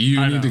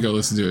 you need to go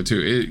listen to it too.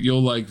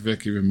 You'll like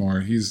Vic even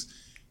more. He's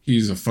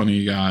a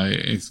funny guy.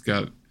 He's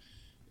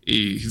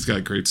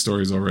got great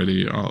stories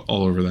already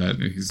all over that.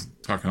 And he's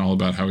talking all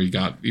about how he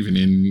got even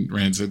in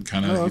Rancid,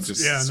 kind of. He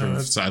just sort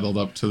of sidled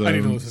up to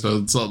them. So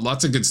it's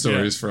lots of good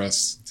stories for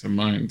us to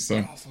mind.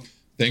 So awesome.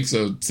 Thanks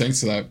to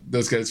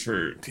those guys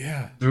for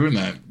doing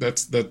that.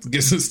 That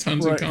gives us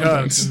tons of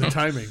content. And the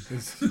timing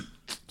is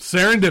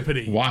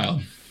serendipity.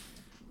 Wild.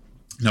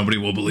 Nobody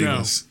will believe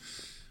us.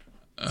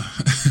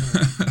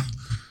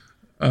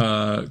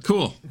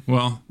 Cool.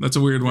 Well, that's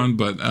a weird one,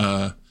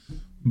 but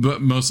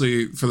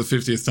mostly for the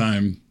 50th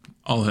time,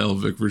 all hail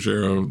Vic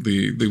Ruggiero,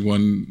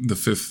 the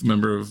fifth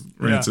member of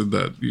Rancid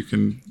that you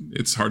can.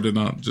 It's hard to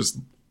not just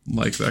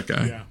like that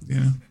guy.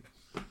 Yeah.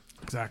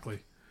 Exactly.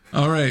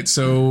 All right.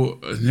 So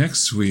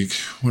next week,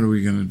 what are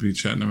we going to be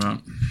chatting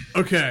about?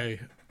 Okay.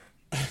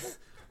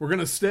 We're going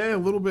to stay a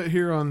little bit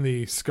here on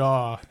the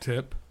ska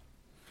tip.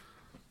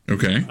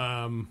 Okay.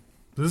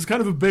 This is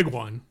kind of a big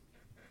one.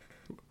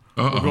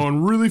 Uh-oh. We're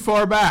going really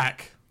far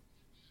back.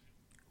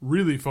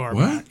 Really far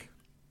What? back.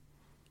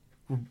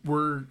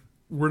 We're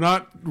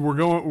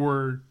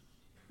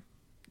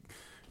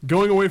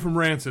going away from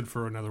Rancid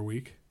for another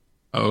week.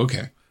 Oh,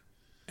 okay.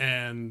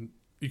 And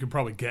you can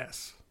probably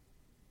guess.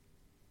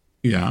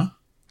 Yeah.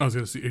 I was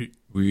going to see.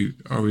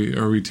 Are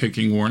we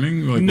taking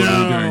warning? Like, No, what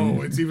are we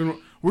doing? it's even.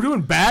 We're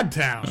doing Bad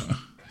Town.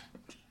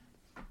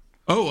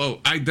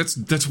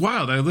 That's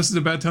wild. I listened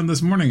to Bad Town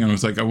this morning. I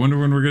was like, I wonder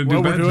when we're going to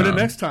do Bad Town. We're doing it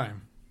next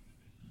time.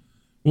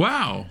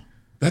 Wow,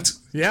 that's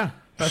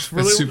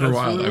super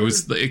wild. Really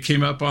it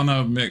came up on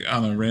a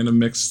random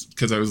mix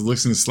because I was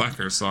listening to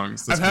Slacker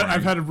songs.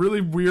 I've had a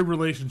really weird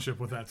relationship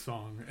with that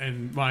song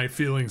and my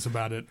feelings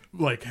about it,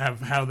 like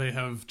how they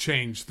have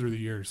changed through the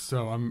years.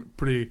 So I'm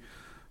pretty.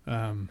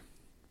 I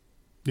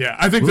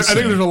think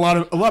there's a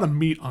lot of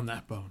meat on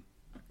that bone.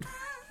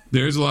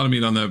 There's a lot of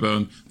meat on that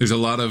bone. There's a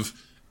lot of.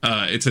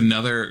 It's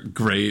another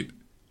great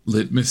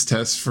litmus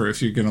test for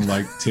if you're gonna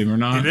like Tim or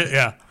not.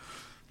 Yeah.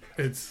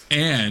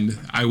 And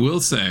I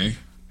will say,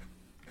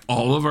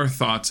 all of our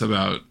thoughts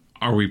about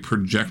are we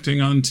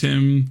projecting on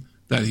Tim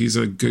that he's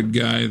a good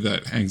guy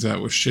that hangs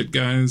out with shit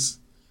guys?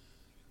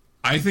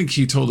 I think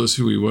he told us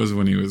who he was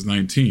when he was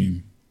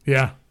 19.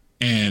 Yeah.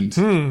 And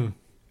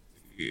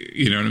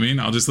you know what I mean?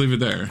 I'll just leave it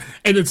there.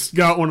 And it's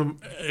got one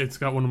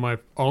of my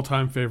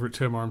all-time favorite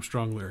Tim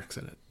Armstrong lyrics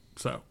in it.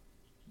 So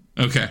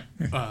okay.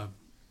 So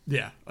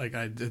like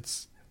I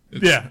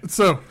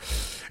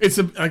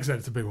said,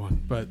 it's a big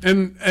one, but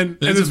and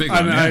it's a big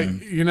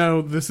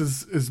one. This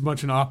is as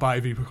much an Op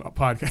Ivy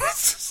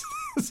podcast.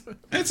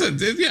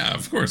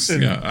 Of course.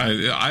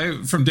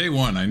 I from day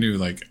one I knew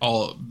like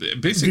all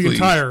basically the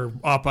entire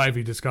Op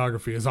Ivy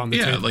discography is on the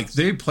table. Like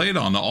they played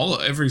on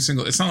every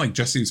single. It's not like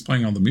Jesse's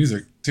playing on the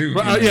music too.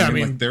 Well,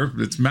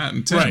 it's Matt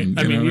and Tim. Right.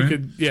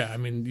 I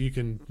mean, you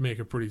can make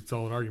a pretty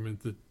solid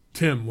argument that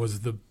Tim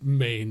was the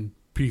main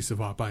piece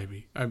of Op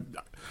Ivy. I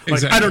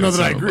don't know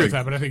that I agree with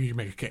that, but I think you can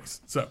make a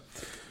case. So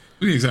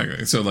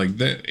exactly. So like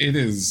that,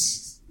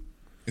 it's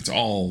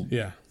all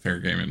fair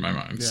game in my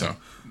mind. Yeah. So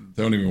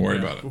don't even worry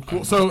about it.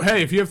 Cool. So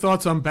hey, if you have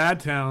thoughts on Bad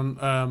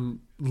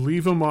Town,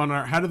 leave them on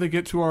our. How do they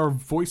get to our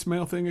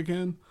voicemail thing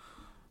again?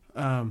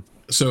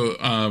 So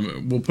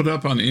we'll put it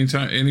up on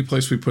any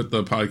place we put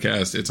the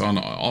podcast. It's on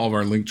all of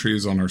our link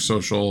trees on our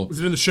social. Is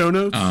it in the show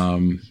notes?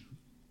 And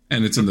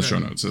it's in the show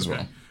notes as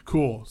well.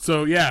 Cool.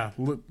 So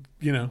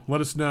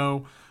let us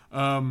know.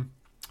 And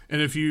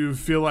if you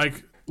feel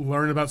like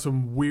learning about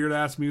some weird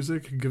ass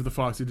music, give the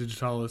Foxy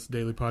Digitalis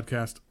Daily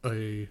Podcast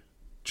a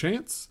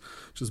chance,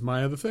 which is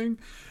my other thing.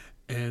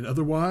 And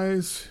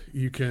otherwise,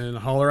 you can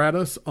holler at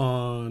us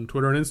on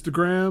Twitter and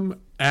Instagram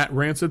at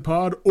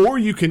RancidPod, or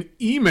you can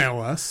email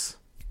us.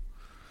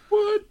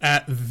 What?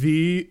 At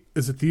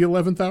is it the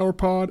 11th Hour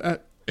Pod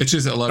at? It's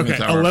just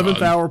 11th Hour 11th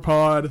Pod. Hour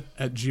Pod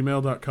at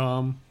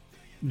gmail.com.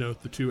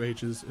 Note the 2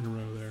 H's in a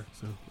row there.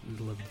 So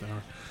it's 11th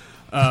Hour.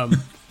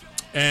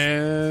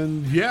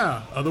 And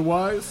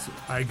otherwise,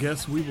 I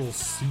guess we will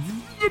see you in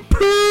the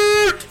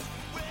pit.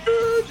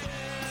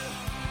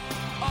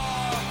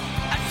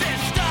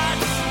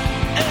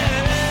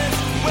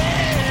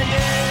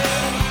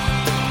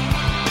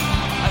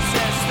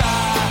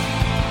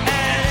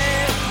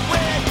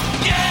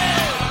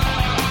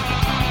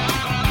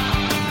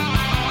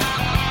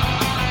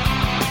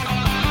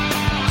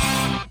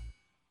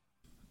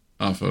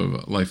 Off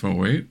of Life Won't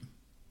Wait.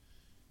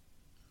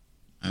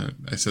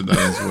 I said that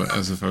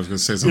as if I was going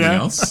to say something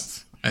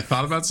else. I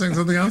thought about saying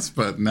something else,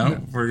 but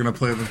no, we're going to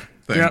play the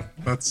thing. Yep.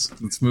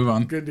 Let's move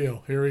on. Good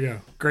deal. Here we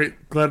go.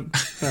 Great. Glad.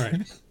 All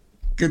right.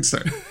 Good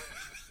start.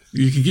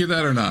 You can keep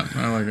that or not.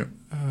 I like it.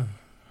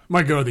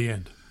 Might go to the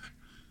end.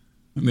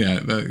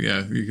 Yeah,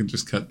 you can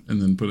just cut and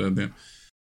then put it at the end.